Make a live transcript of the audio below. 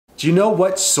Do you know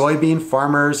what soybean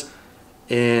farmers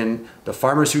and the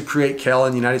farmers who create kale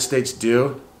in the United States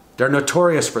do? They're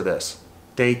notorious for this.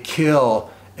 They kill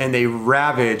and they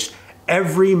ravage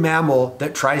every mammal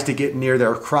that tries to get near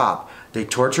their crop. They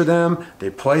torture them, they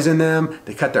poison them,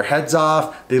 they cut their heads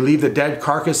off, they leave the dead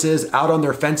carcasses out on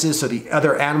their fences so the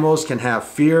other animals can have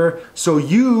fear. So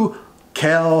you,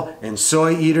 kale and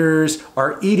soy eaters,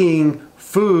 are eating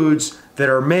foods that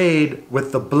are made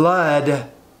with the blood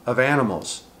of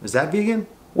animals. Is that vegan?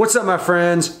 What's up, my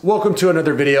friends? Welcome to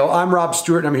another video. I'm Rob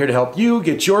Stuart and I'm here to help you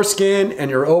get your skin and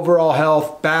your overall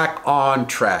health back on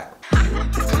track.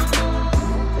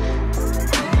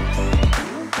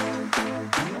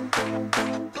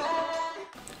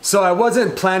 So I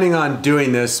wasn't planning on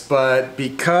doing this, but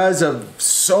because of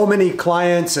so many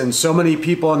clients and so many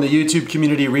people in the YouTube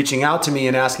community reaching out to me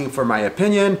and asking for my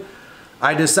opinion,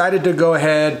 I decided to go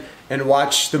ahead and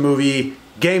watch the movie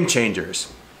Game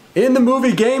Changers. In the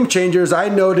movie Game Changers, I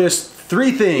noticed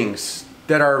three things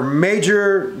that are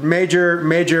major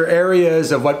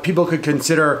areas of what people could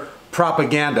consider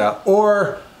propaganda,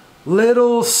 or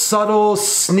little subtle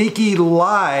sneaky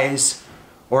lies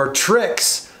or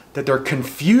tricks that they're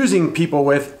confusing people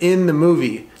with in the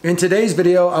movie. In today's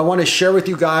video, I want to share with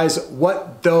you guys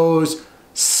what those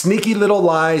sneaky little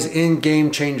lies in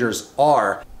Game Changers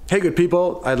are. Hey, good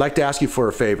people, I'd like to ask you for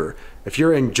a favor. If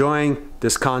you're enjoying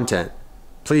this content,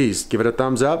 please give it a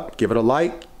thumbs up, give it a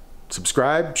like,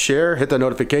 subscribe, share, hit the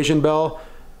notification bell,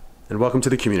 and welcome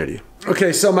to the community.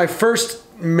 Okay, so my first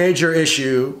major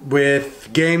issue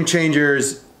with Game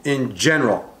Changers in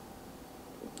general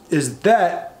is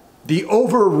that the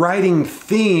overriding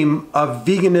theme of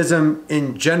veganism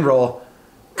in general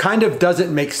kind of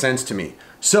doesn't make sense to me.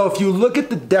 So if you look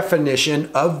at the definition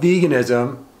of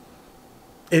veganism,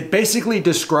 it basically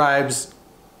describes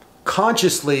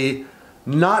consciously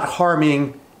not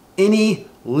harming any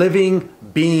living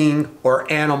being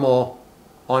or animal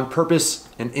on purpose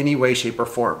in any way, shape, or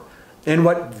form. And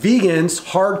what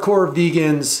vegans, hardcore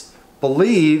vegans,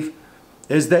 believe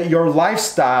is that your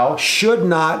lifestyle should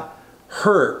not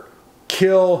hurt,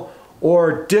 kill,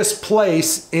 or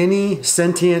displace any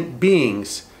sentient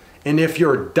beings. And if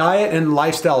your diet and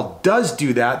lifestyle does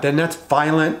do that, then that's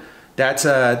violent, that's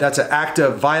an act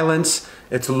of violence,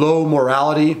 it's low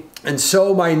morality. And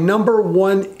so my number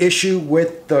one issue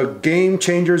with the Game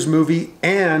Changers movie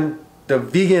and the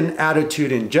vegan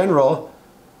attitude in general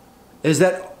is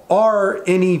that, are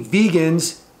any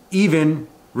vegans even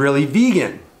really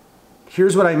vegan?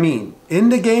 Here's what I mean. In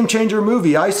the Game Changer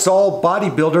movie, I saw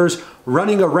bodybuilders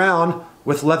running around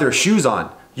with leather shoes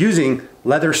on, using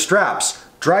leather straps,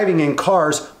 driving in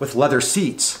cars with leather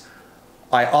seats.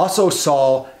 I also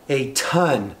saw a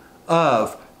ton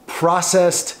of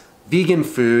processed vegan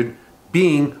food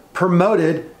being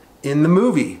promoted in the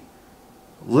movie.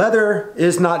 Leather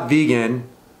is not vegan.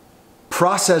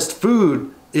 Processed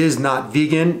food is not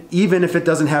vegan, even if it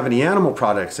doesn't have any animal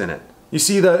products in it. You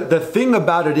see, the thing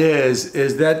about it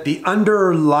is that the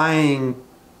underlying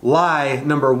lie,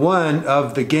 number one,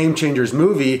 of the Game Changers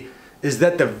movie is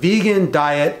that the vegan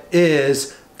diet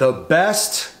is the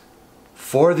best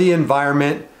for the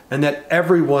environment and that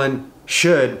everyone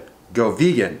should go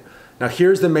vegan. Now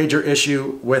here's the major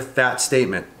issue with that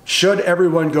statement. Should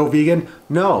everyone go vegan?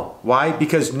 No. Why?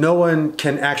 Because no one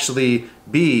can actually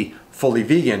be fully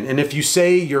vegan. And if you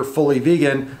say you're fully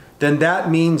vegan, then that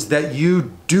means that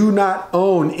you do not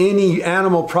own any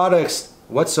animal products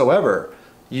whatsoever.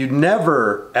 You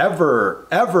never, ever,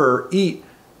 ever eat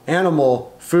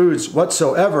animal foods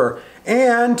whatsoever.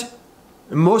 And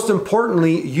most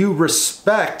importantly, you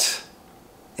respect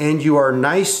and you are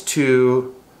nice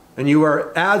to, and you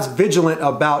are as vigilant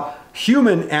about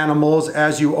human animals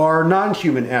as you are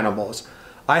non-human animals.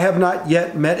 I have not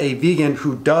yet met a vegan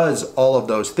who does all of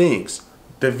those things.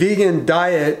 The vegan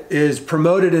diet is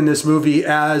promoted in this movie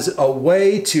as a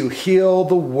way to heal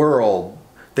the world.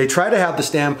 They try to have the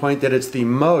standpoint that it's the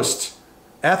most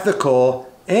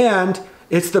ethical and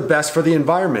it's the best for the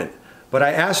environment. But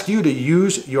I ask you to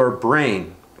use your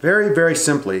brain very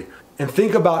simply and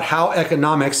think about how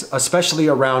economics, especially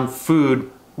around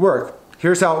food, work.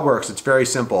 Here's how it works. It's very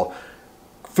simple.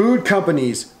 Food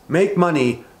companies make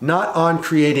money not on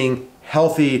creating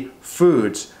healthy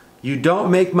foods. You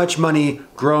don't make much money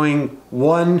growing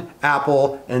one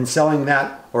apple and selling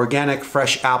that organic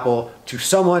fresh apple to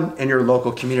someone in your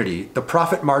local community. The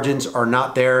profit margins are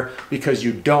not there because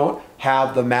you don't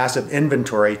have the massive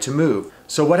inventory to move.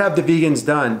 So what have the vegans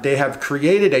done? They have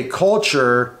created a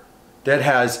culture that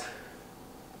has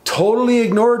totally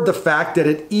ignored the fact that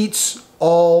it eats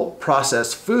all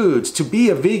processed foods. To be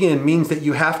a vegan means that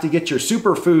you have to get your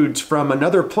superfoods from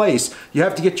another place. You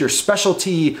have to get your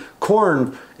specialty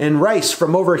corn and rice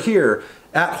from over here.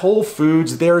 At Whole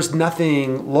Foods, there's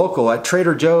nothing local. At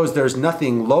Trader Joe's, there's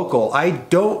nothing local. I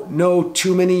don't know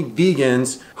too many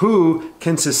vegans who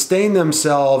can sustain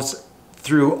themselves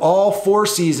through all 4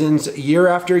 seasons, year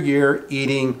after year,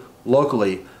 eating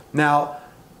locally. Now,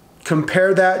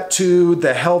 compare that to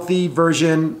the healthy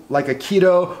version like a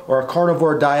keto or a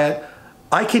carnivore diet.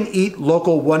 I can eat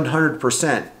local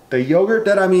 100%. The yogurt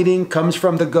that I'm eating comes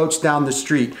from the goats down the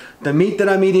street. The meat that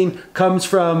I'm eating comes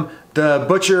from the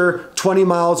butcher 20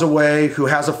 miles away who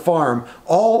has a farm.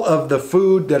 All of the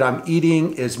food that I'm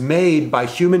eating is made by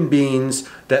human beings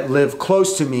that live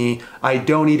close to me. I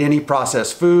don't eat any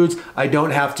processed foods. I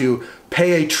don't have to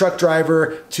pay a truck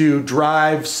driver to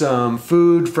drive some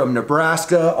food from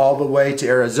Nebraska all the way to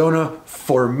Arizona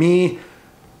for me.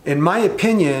 In my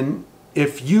opinion,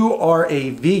 if you are a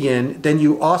vegan, then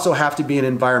you also have to be an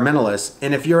environmentalist.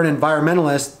 And if you're an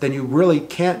environmentalist, then you really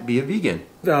can't be a vegan.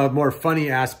 The more funny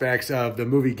aspects of the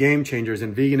movie Game Changers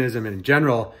and veganism in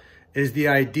general is the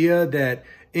idea that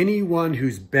anyone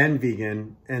who's been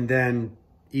vegan and then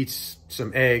eats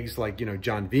some eggs like, you know,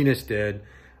 John Venus did,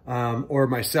 or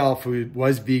myself who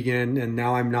was vegan and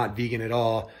now I'm not vegan at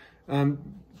all,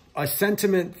 a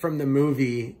sentiment from the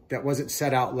movie that wasn't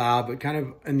said out loud, but kind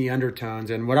of in the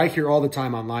undertones. And what I hear all the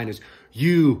time online is,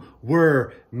 you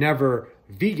were never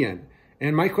vegan.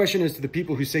 And my question is to the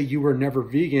people who say you were never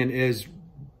vegan is,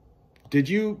 did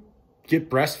you get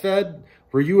breastfed?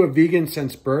 Were you a vegan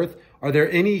since birth? Are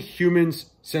there any humans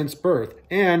since birth?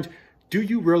 And do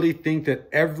you really think that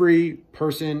every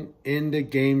person in the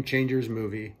Game Changers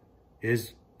movie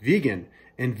is vegan,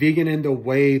 and vegan in the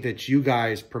way that you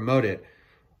guys promote it?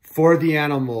 For the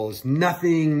animals,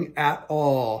 nothing at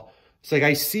all. It's like,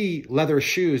 I see leather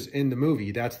shoes in the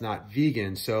movie. That's not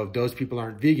vegan. So if those people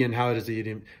aren't vegan, how is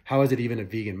it even a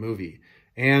vegan movie?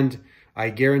 And I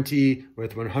guarantee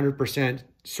with 100%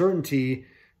 certainty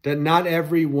that not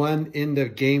everyone in the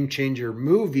Game Changer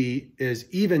movie is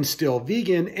even still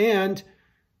vegan, and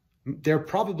they're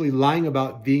probably lying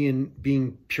about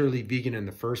being purely vegan in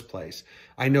the first place.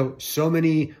 I know so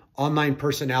many online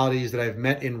personalities that I've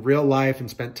met in real life and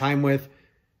spent time with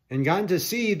and gotten to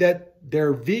see that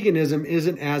their veganism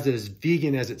isn't as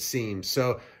vegan as it seems.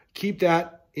 So keep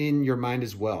that in your mind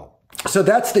as well. So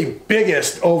that's the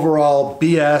biggest overall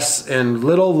BS and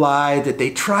little lie that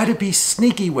they try to be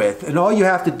sneaky with. And all you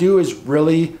have to do is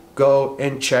really go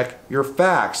and check your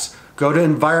facts. Go to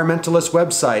environmentalist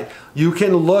website. You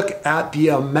can look at the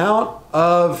amount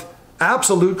of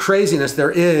absolute craziness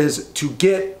there is to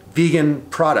get vegan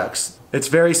products. It's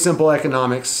very simple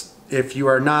economics. If you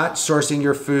are not sourcing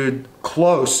your food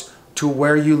close to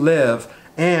where you live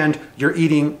and you're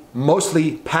eating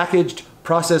mostly packaged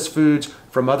processed foods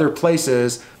from other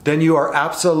places, then you are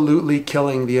absolutely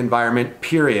killing the environment,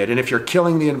 period. And if you're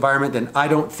killing the environment, then I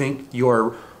don't think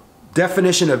your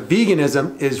definition of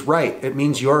veganism is right. It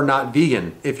means you're not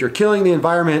vegan. If you're killing the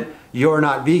environment, you're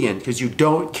not vegan because you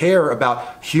don't care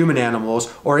about human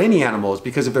animals or any animals,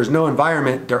 because if there's no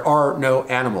environment, there are no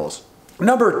animals.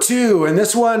 Number 2, and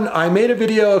this one, I made a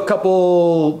video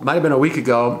might have been a week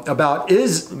ago, about,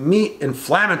 is meat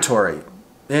inflammatory?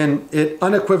 And it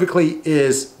unequivocally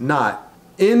is not.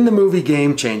 In the movie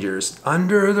Game Changers,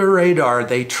 under the radar,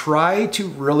 they try to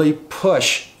really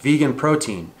push vegan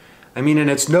protein. I mean, and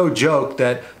it's no joke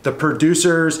that the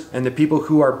producers and the people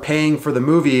who are paying for the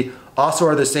movie also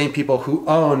are the same people who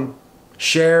own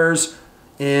shares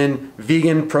in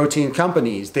vegan protein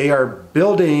companies. They are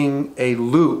building a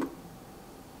loop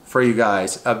for you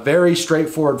guys, a very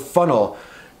straightforward funnel.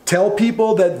 Tell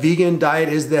people that vegan diet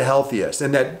is the healthiest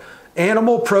and that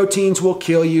animal proteins will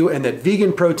kill you and that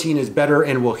vegan protein is better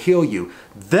and will heal you.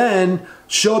 Then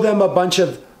show them a bunch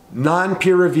of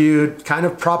non-peer-reviewed, kind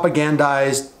of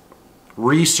propagandized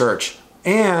research,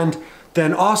 and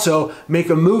then also make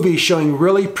a movie showing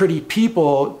really pretty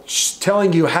people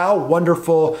telling you how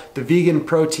wonderful the vegan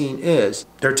protein is.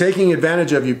 They're taking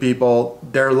advantage of you people,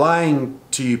 they're lying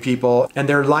to you people, and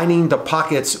they're lining the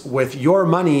pockets with your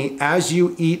money as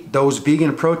you eat those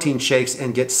vegan protein shakes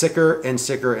and get sicker and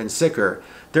sicker and sicker.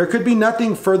 There could be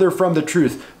nothing further from the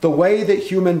truth. The way that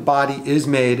human body is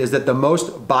made is that the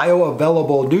most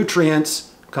bioavailable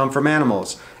nutrients come from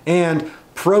animals, and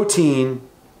protein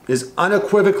is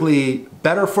unequivocally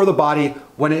better for the body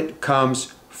when it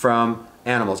comes from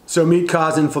animals. So meat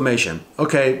causes inflammation.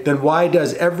 Okay, then why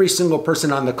does every single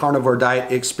person on the carnivore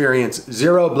diet experience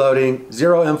zero bloating,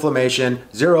 zero inflammation,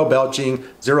 zero belching,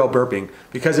 zero burping?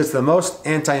 Because it's the most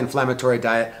anti-inflammatory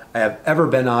diet I have ever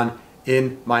been on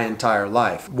in my entire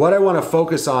life. What I want to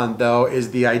focus on though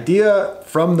is the idea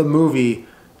from the movie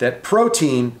that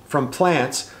protein from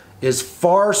plants is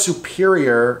far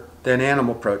superior than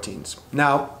animal proteins.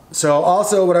 Now, so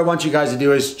also what I want you guys to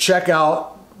do is check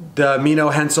out the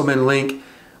Mino Henselman link.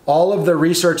 All of the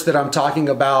research that I'm talking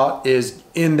about is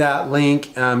in that link.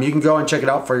 You can go and check it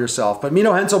out for yourself. But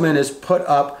Mino Henselman has put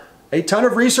up a ton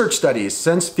of research studies.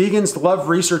 Since vegans love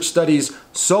research studies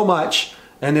so much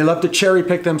and they love to cherry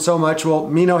pick them so much, well,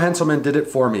 Mino Henselman did it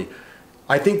for me.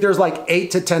 I think there's like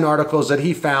 8 to 10 articles that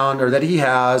he found or that he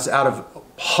has out of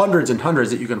hundreds and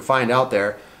hundreds that you can find out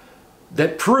there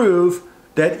that prove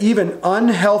that even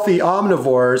unhealthy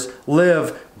omnivores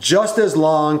live just as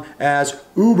long as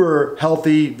uber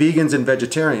healthy vegans and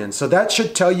vegetarians. So that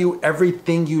should tell you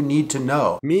everything you need to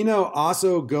know. Mino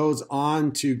also goes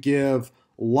on to give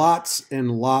lots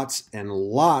and lots and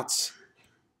lots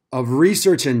of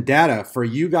research and data for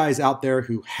you guys out there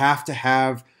who have to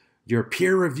have your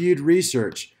peer-reviewed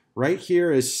research. Right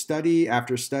here is study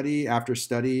after study after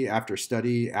study after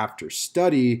study after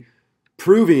study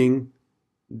proving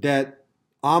that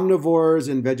omnivores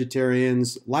and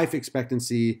vegetarians' life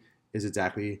expectancy is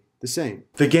exactly the same.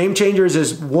 The game changers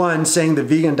is 1, saying the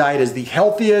vegan diet is the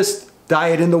healthiest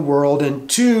diet in the world, and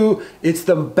 2, it's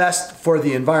the best for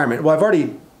the environment. Well, I've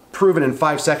already proven in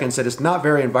 5 seconds that it's not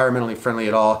very environmentally friendly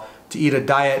at all to eat a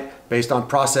diet based on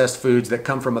processed foods that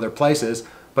come from other places.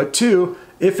 But 2,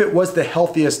 if it was the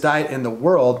healthiest diet in the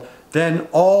world, then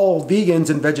all vegans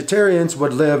and vegetarians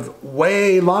would live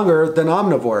way longer than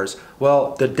omnivores.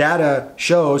 Well, the data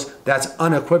shows that's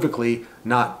unequivocally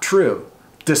not true.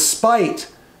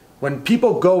 Despite when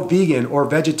people go vegan or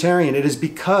vegetarian, it is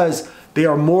because they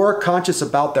are more conscious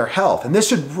about their health. And this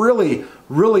should really,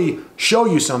 really show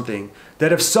you something,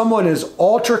 that if someone is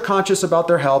ultra conscious about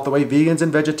their health, the way vegans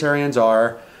and vegetarians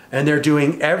are, and they're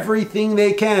doing everything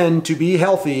they can to be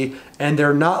healthy, and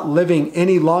they're not living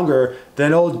any longer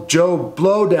than old Joe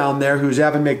Blow down there who's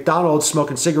having McDonald's,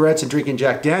 smoking cigarettes and drinking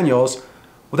Jack Daniels,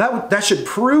 well, that should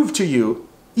prove to you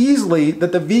easily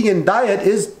that the vegan diet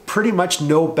is pretty much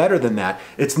no better than that.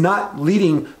 It's not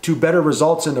leading to better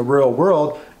results in the real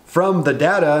world from the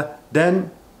data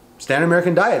than standard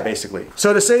American diet, basically.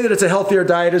 So to say that it's a healthier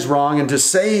diet is wrong, and to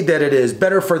say that it is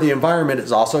better for the environment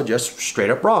is also just straight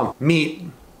up wrong. Meat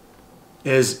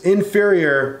is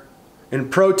inferior in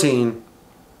protein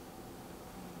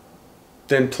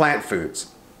than plant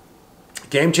foods.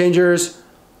 Game Changers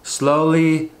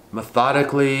slowly,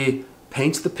 methodically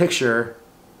paints the picture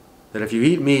that if you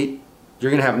eat meat, you're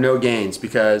gonna have no gains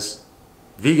because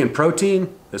vegan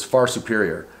protein is far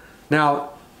superior.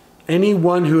 Now,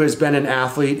 anyone who has been an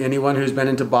athlete, anyone who's been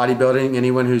into bodybuilding,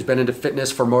 anyone who's been into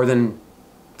fitness for more than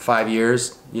 5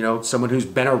 years, you know, someone who's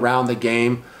been around the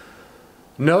game,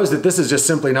 knows that this is just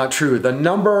simply not true. The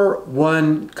number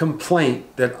one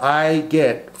complaint that I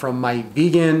get from my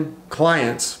vegan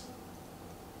clients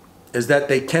is that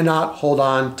they cannot hold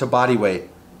on to body weight,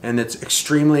 and it's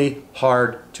extremely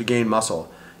hard to gain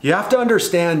muscle. You have to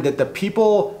understand that the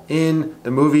people in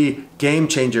the movie Game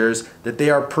Changers that they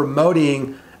are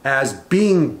promoting as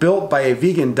being built by a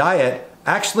vegan diet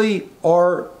actually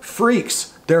are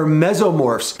freaks. They're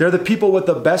mesomorphs. They're the people with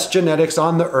the best genetics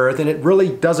on the earth, and it really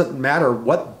doesn't matter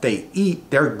what they eat.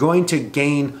 They're going to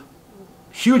gain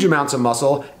huge amounts of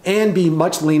muscle and be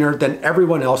much leaner than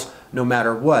everyone else no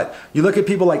matter what. You look at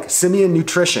people like Simian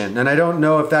Nutrition, and I don't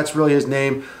know if that's really his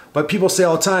name, but people say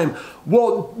all the time,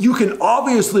 well, you can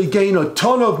obviously gain a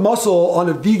ton of muscle on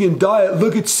a vegan diet.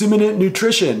 Look at Simian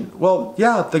Nutrition. Well,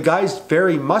 yeah, the guy's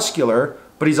very muscular,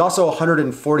 but he's also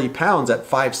 140 pounds at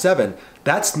 5'7".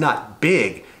 That's not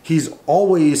big. He's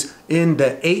always in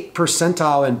the 8th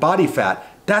percentile in body fat.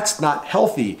 That's not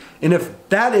healthy. And if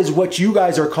that is what you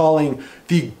guys are calling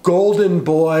the golden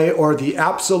boy or the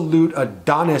absolute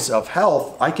Adonis of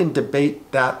health, I can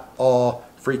debate that all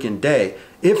freaking day.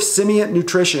 If Simian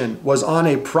Nutrition was on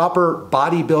a proper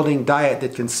bodybuilding diet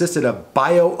that consisted of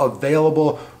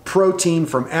bioavailable protein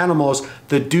from animals,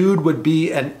 the dude would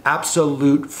be an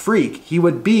absolute freak. He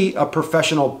would be a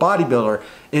professional bodybuilder.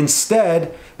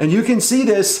 Instead, and you can see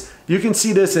this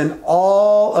in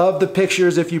all of the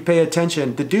pictures if you pay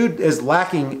attention, the dude is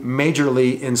lacking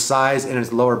majorly in size in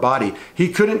his lower body. He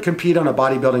couldn't compete on a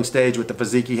bodybuilding stage with the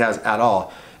physique he has at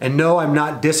all. And no, I'm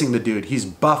not dissing the dude. He's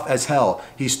buff as hell.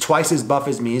 He's twice as buff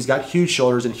as me. He's got huge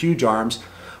shoulders and huge arms.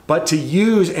 But to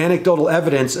use anecdotal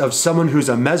evidence of someone who's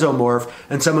a mesomorph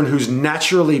and someone who's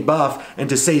naturally buff and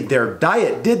to say their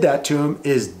diet did that to them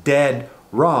is dead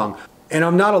wrong. And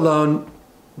I'm not alone.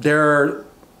 There are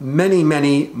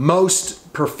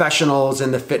most professionals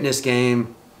in the fitness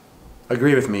game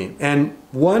agree with me. And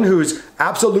one who's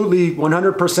absolutely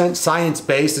 100%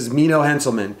 science-based is Mino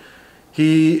Henselman.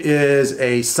 He is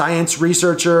a science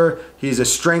researcher, he's a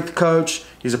strength coach,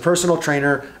 he's a personal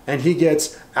trainer, and he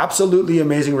gets absolutely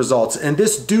amazing results. And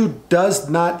this dude does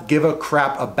not give a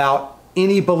crap about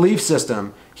any belief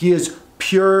system. He is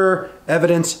pure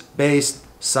evidence-based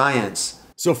science.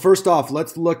 So first off,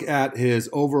 let's look at his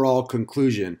overall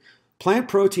conclusion. Plant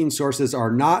protein sources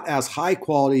are not as high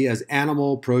quality as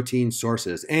animal protein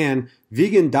sources, and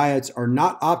vegan diets are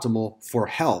not optimal for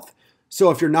health. So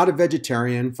if you're not a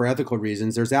vegetarian for ethical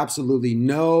reasons, there's absolutely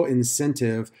no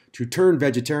incentive to turn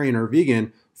vegetarian or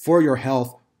vegan for your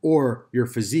health or your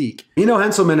physique. Mino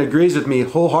Henselman agrees with me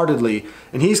wholeheartedly,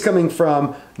 and he's coming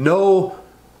from no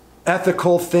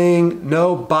ethical thing,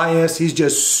 no bias. He's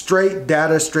just straight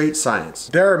data, straight science.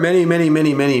 There are many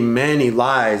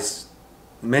lies,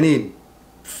 many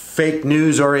fake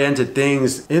news oriented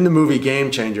things in the movie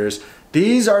Game Changers.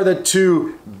 These are the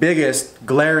two biggest,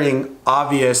 glaring,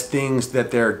 obvious things that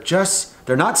they're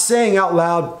not saying out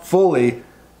loud fully,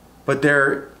 but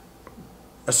they're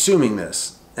assuming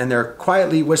this. And they're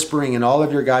quietly whispering in all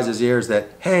of your guys' ears that,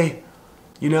 hey,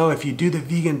 you know, if you do the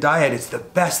vegan diet, it's the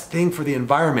best thing for the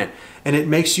environment. And it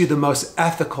makes you the most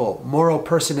ethical, moral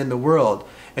person in the world.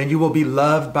 And you will be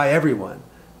loved by everyone.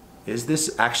 Is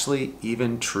this actually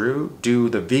even true? Do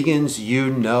the vegans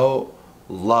you know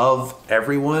love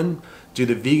everyone? Do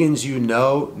the vegans you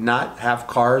know not have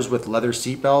cars with leather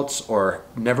seatbelts or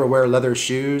never wear leather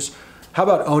shoes? How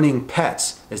about owning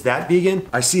pets? Is that vegan?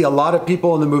 I see a lot of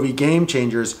people in the movie Game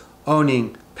Changers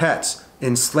owning pets,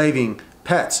 enslaving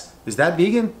pets. Is that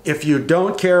vegan? If you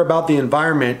don't care about the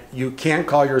environment, you can't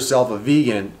call yourself a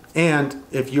vegan. And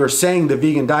if you're saying the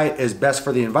vegan diet is best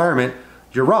for the environment,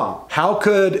 you're wrong. How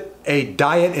could a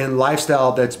diet and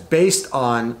lifestyle that's based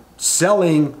on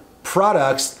selling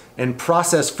products and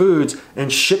processed foods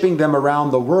and shipping them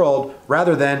around the world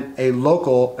rather than a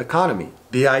local economy?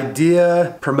 The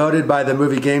idea promoted by the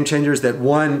movie Game Changers that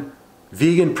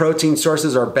vegan protein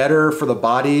sources are better for the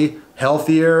body,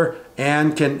 healthier,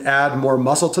 and can add more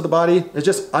muscle to the body is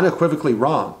just unequivocally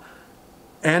wrong.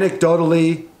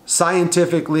 Anecdotally,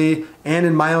 scientifically, and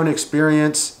in my own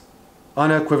experience,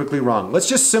 unequivocally wrong. Let's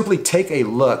just simply take a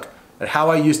look at how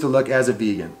I used to look as a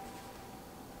vegan.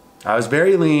 I was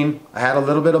very lean, I had a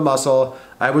little bit of muscle,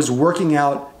 I was working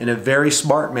out in a very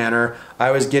smart manner,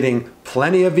 I was getting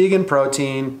plenty of vegan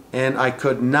protein, and I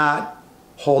could not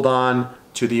hold on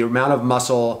to the amount of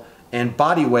muscle and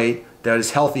body weight that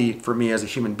is healthy for me as a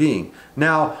human being.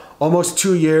 Now, almost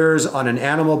 2 years on an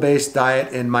animal-based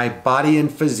diet, and my body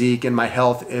and physique and my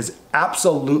health is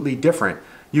absolutely different.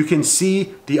 You can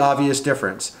see the obvious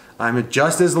difference. I'm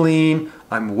just as lean,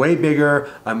 I'm way bigger,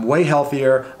 I'm way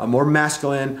healthier, I'm more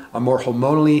masculine, I'm more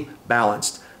hormonally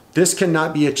balanced. This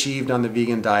cannot be achieved on the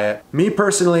vegan diet. Me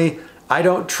personally, I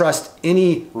don't trust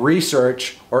any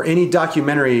research or any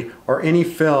documentary or any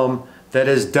film that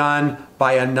is done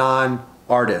by a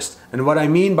non-artist. And what I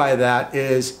mean by that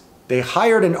is they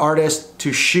hired an artist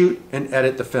to shoot and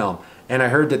edit the film. And I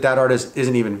heard that that artist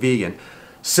isn't even vegan.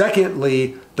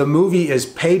 Secondly, the movie is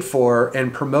paid for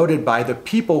and promoted by the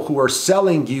people who are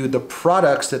selling you the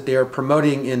products that they are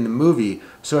promoting in the movie.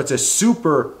 So it's a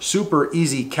super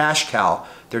easy cash cow.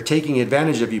 They're taking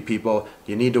advantage of you people.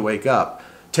 You need to wake up.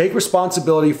 Take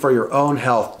responsibility for your own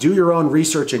health. Do your own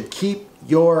research and keep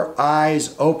your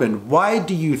eyes open. Why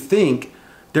do you think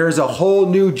there's a whole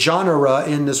new genre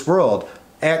in this world?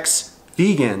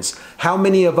 Ex-vegans. How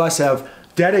many of us have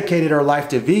dedicated our life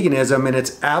to veganism and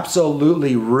it's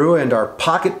absolutely ruined our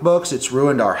pocketbooks, it's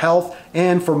ruined our health,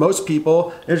 and for most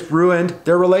people, it's ruined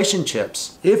their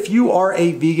relationships. If you are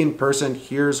a vegan person,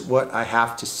 here's what I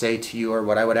have to say to you, or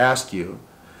what I would ask you.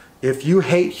 If you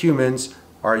hate humans,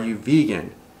 are you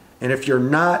vegan? And if you're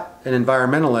not an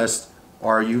environmentalist,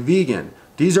 are you vegan?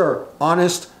 These are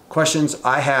honest questions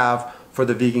I have for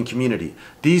the vegan community.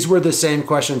 These were the same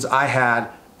questions I had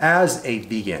as a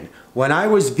vegan. When I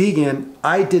was vegan,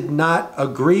 I did not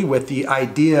agree with the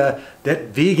idea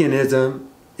that veganism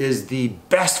is the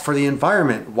best for the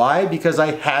environment. Why? Because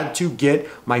I had to get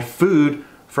my food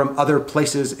from other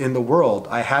places in the world.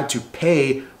 I had to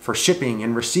pay for shipping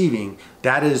and receiving.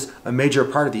 That is a major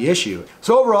part of the issue.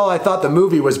 So overall, I thought the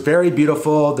movie was very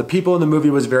beautiful. The people in the movie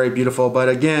was very beautiful. But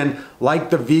again, like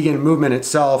the vegan movement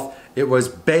itself, it was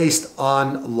based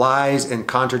on lies and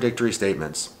contradictory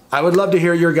statements. I would love to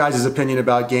hear your guys' opinion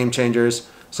about Game Changers.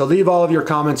 So leave all of your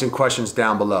comments and questions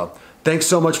down below. Thanks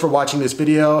so much for watching this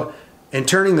video and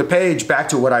turning the page back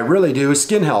to what I really do,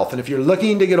 skin health. And if you're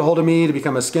looking to get a hold of me to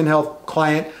become a skin health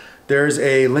client, there's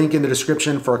a link in the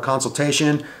description for a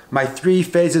consultation. My 3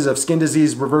 phases of skin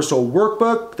disease reversal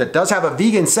workbook that does have a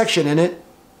vegan section in it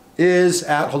is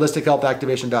at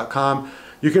holistichealthactivation.com.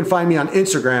 You can find me on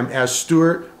Instagram as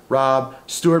Rob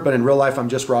Stuart, but in real life, I'm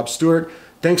just Rob Stuart.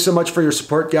 Thanks so much for your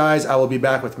support, guys. I will be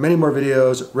back with many more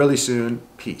videos really soon.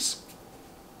 Peace.